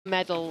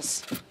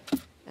medals,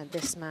 and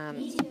this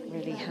man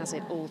really has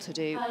it all to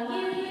do.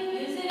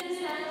 And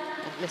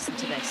listen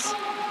to this.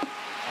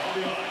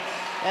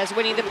 There's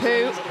Winnie the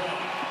Pooh.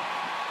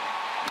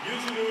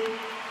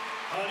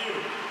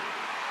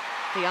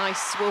 The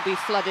ice will be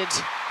flooded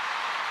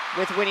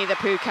with Winnie the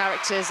Pooh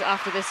characters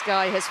after this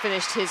guy has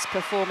finished his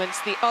performance.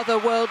 The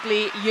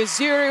otherworldly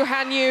Yuzuru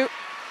Hanyu,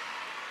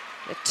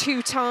 the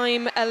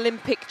two-time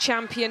Olympic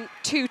champion,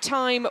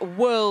 two-time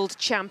world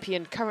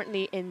champion,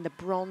 currently in the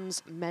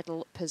bronze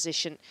medal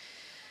position.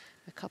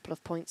 A couple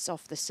of points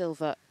off the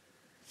silver,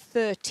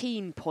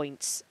 13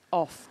 points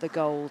off the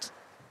gold.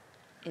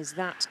 Is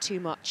that too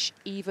much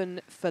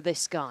even for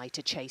this guy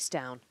to chase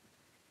down?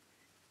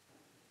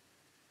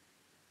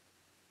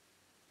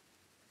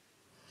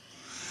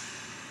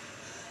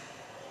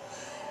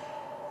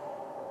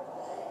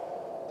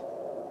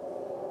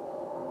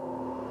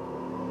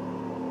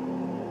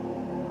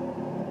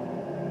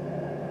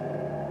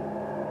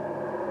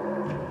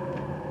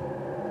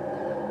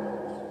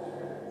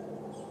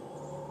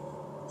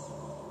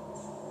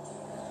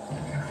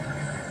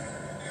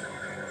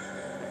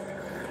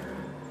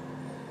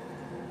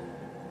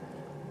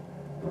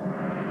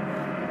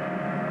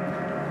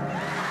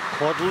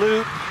 Quad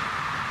loop,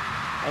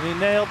 and he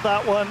nailed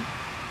that one.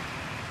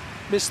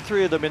 Missed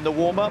 3 of them in the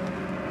warm-up.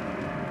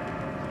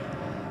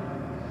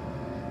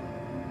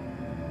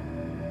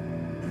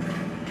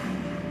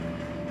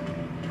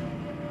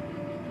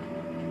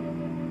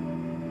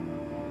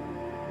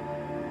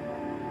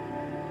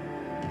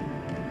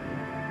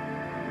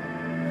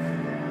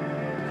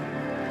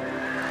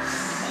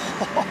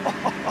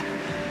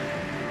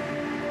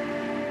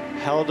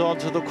 Held on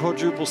to the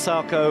quadruple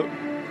salcho.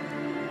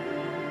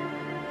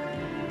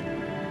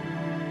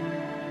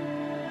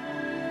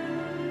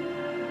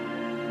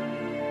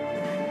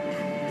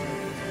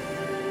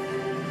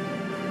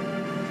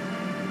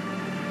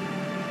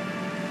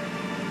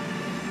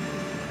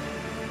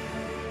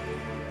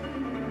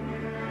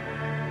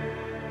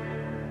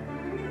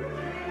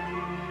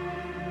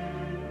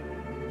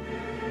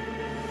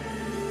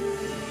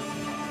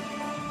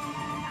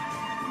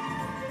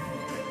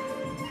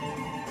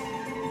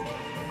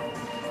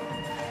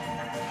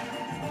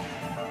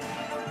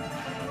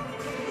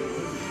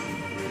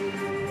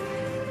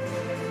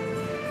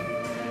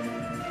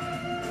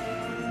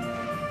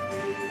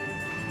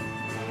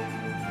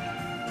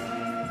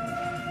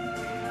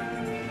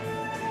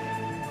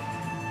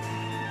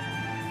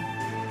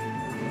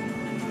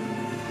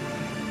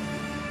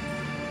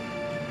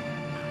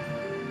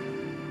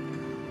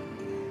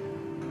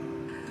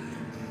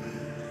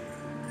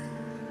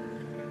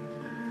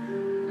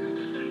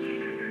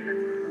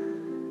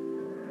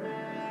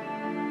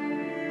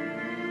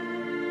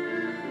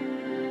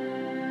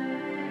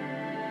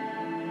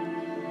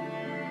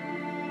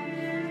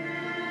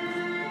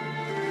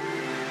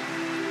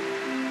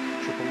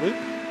 Loop.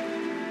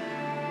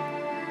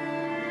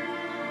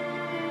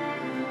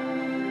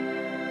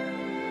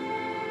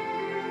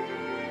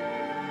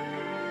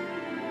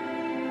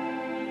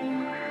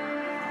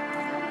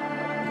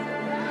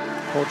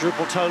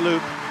 Quadruple toe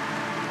loop,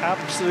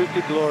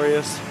 absolutely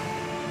glorious.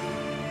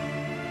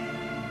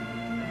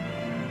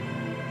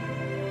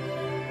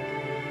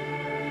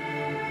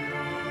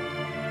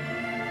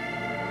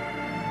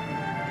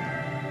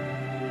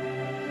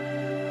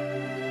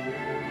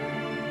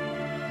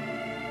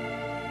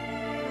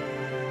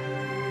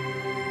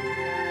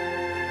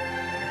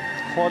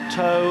 Quad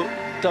toe,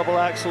 double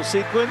axel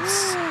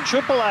sequence,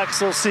 triple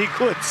axel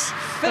sequence.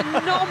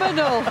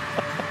 Phenomenal.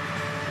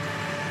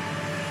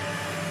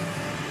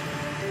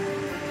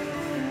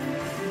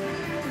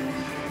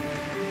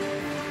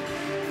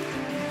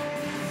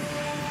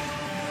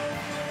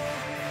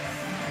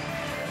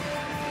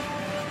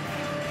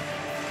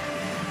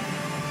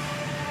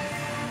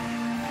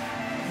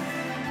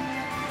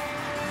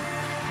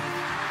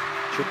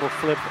 Triple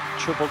flip,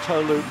 triple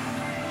toe loop.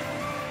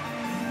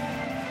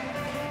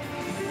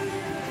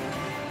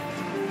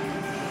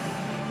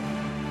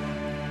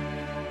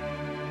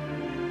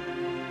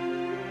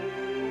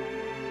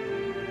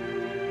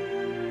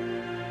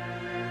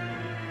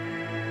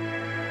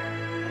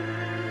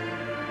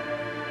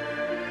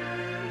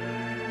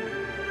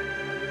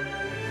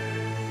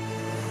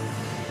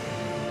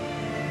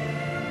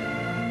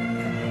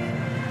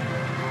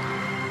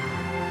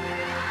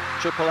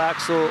 Triple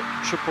axel,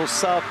 triple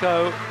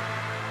salcho.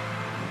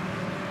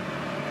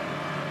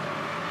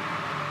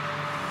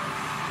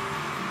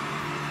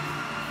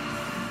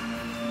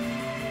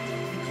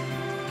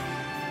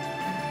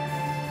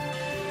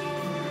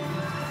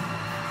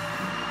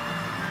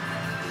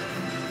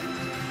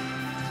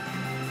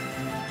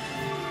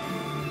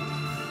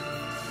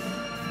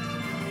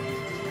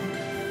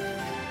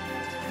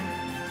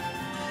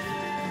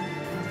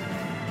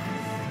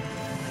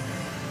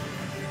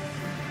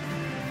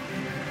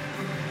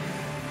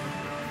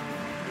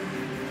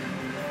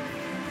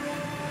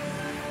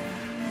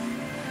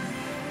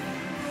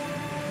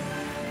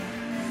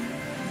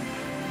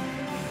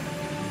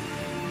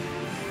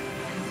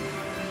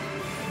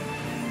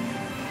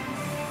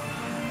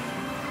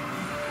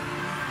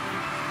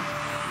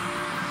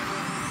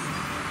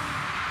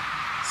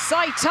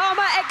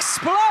 Saitama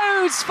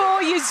explodes for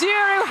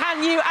Yuzuru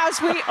Hanyu,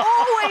 as we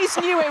always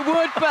knew it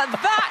would, but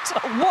that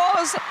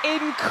was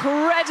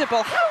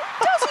incredible. How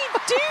does he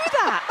do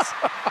that?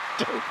 I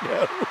don't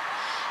know.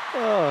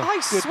 Oh, I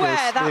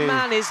swear that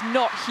man is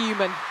not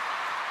human.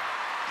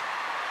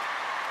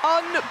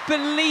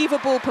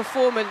 Unbelievable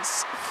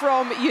performance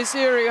from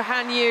Yuzuru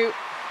Hanyu.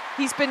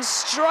 He's been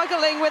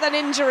struggling with an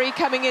injury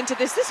coming into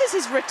this. This is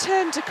his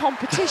return to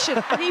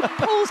competition, and he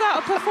pulls out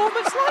a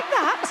performance like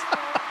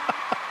that.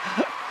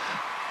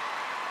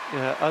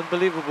 Yeah,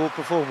 unbelievable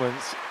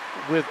performance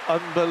with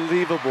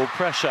unbelievable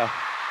pressure.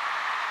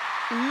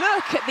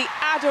 Look at the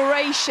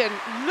adoration.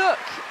 Look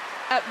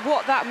at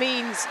what that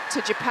means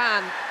to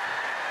Japan.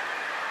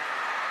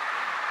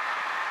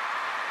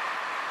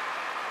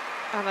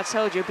 And I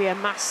told you it'd be a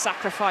mass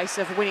sacrifice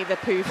of Winnie the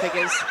Pooh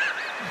figures.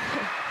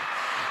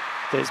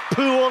 There's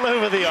poo all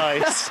over the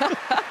ice.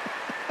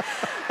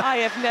 I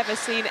have never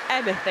seen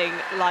anything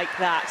like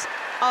that.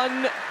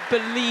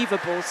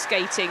 Unbelievable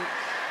skating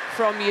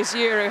from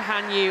Yuzuru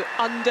Hanyu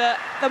under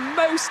the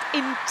most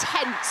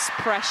intense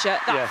pressure.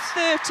 That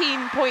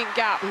 13-point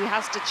gap he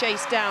has to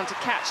chase down to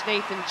catch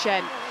Nathan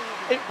Chen.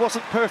 It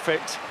wasn't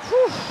perfect,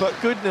 but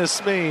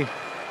goodness me,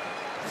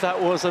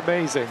 that was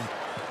amazing.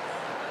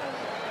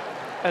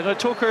 And I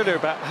talked earlier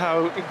about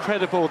how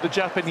incredible the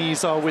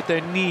Japanese are with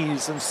their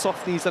knees and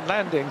soft knees and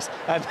landings,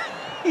 and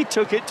he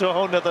took it to a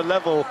whole nother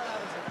level,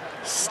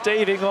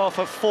 staving off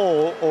a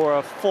fall or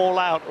a fall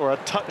out or a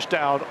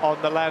touchdown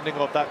on the landing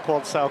of that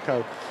quad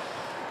salcho.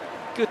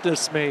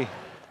 Goodness me.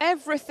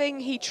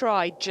 Everything he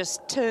tried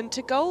just turned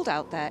to gold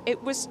out there.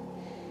 It was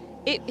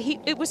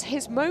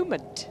his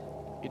moment.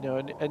 You know,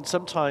 and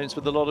sometimes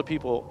with a lot of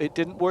people, it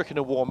didn't work in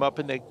a warm-up,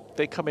 and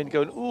they come in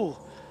going, ooh,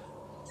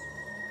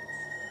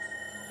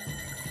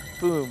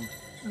 boom.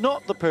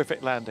 Not the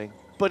perfect landing,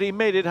 but he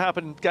made it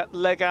happen, got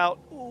leg out,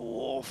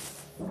 ooh,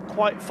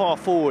 quite far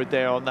forward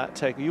there on that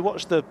take. You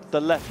watch the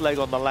left leg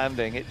on the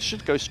landing, it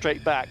should go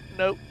straight back.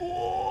 No,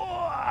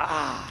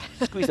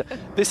 ooh, squeeze it.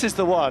 This is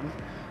the one.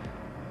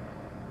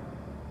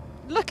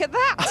 Look at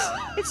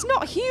that! It's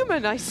not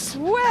human, I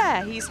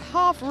swear. He's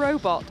half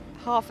robot,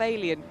 half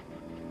alien.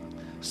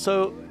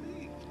 So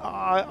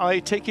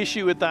I take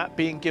issue with that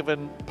being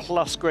given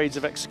plus grades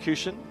of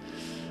execution.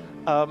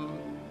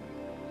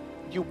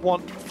 You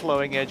want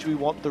flowing edge, we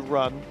want the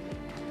run,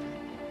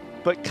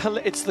 but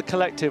it's the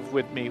collective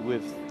with me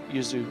with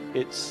Yuzu.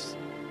 It's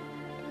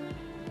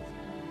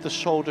the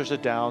shoulders are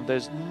down.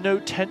 There's no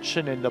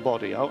tension in the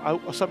body. I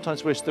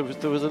sometimes wish there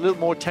was a little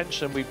more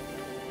tension.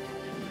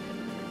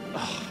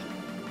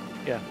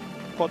 Yeah,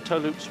 quad toe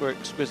loops were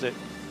exquisite.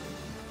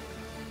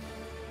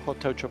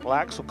 Quad toe triple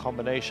axle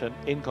combination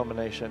in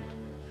combination.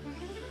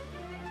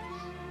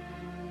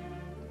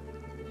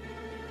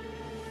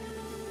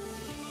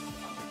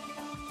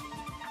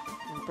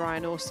 And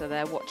Brian also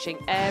there watching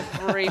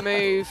every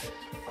move.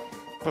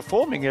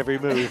 Performing every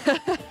move.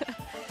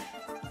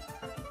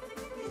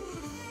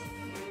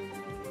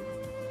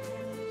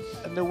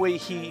 And the way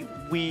he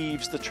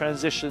weaves the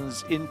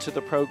transitions into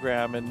the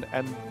program and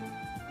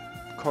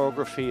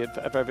choreography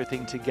of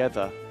everything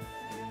together.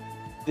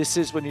 This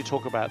is when you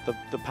talk about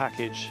the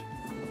package.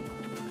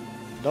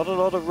 Not a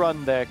lot of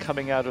run there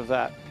coming out of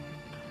that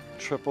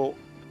triple.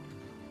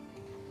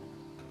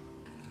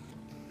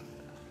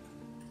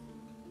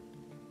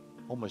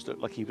 Almost looked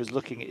like he was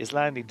looking at his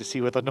landing to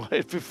see whether or not it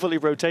had been fully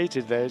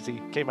rotated there as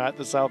he came out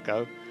the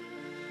salcho.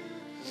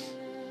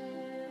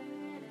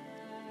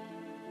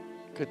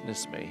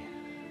 Goodness me.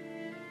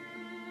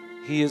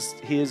 He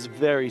is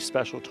very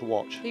special to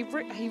watch. He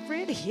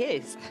really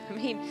is. I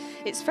mean,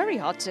 it's very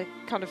hard to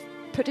kind of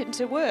put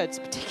into words,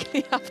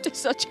 particularly after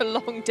such a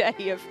long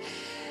day of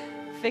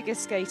figure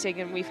skating,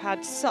 and we've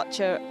had such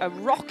a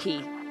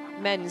rocky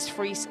men's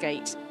free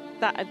skate.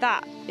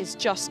 That is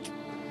just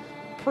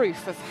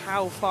proof of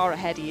how far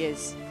ahead he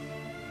is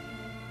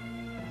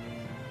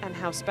and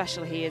how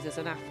special he is as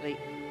an athlete.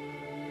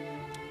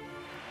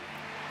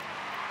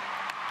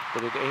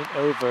 But it ain't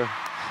over.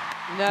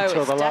 No,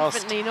 until it's the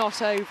definitely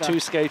not over. Two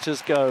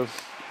skaters go.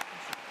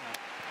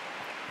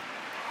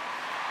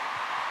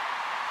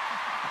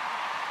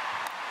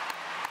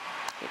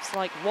 It's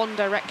like One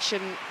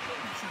Direction,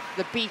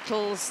 the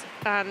Beatles,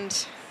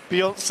 and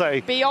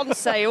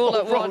Beyonce all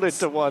at rolled once.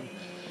 into one.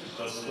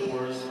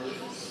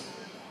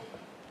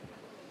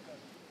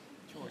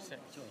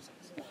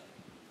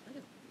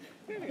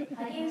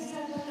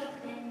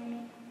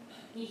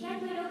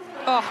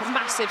 Oh,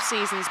 massive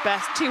season's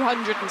best,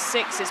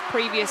 206, his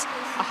previous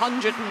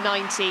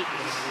 190,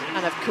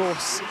 and of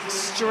course,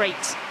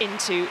 straight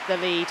into the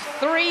lead.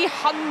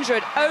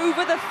 300,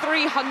 over the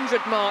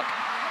 300 mark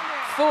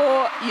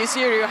for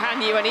Yuzuru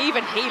Hanyu, and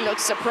even he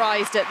looks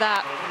surprised at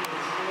that.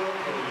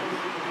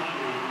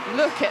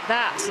 Look at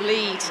that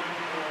lead,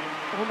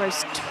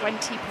 almost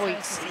 20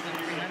 points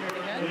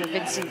over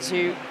Vincent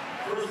Tu.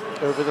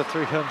 Over the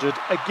 300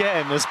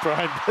 again, as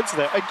Brian puts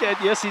there. Again,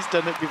 yes, he's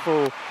done it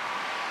before.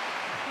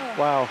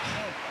 Wow.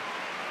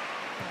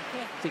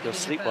 I think he'll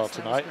sleep well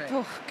tonight.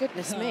 Oh,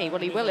 goodness me.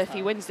 Well, he will if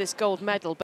he wins this gold medal.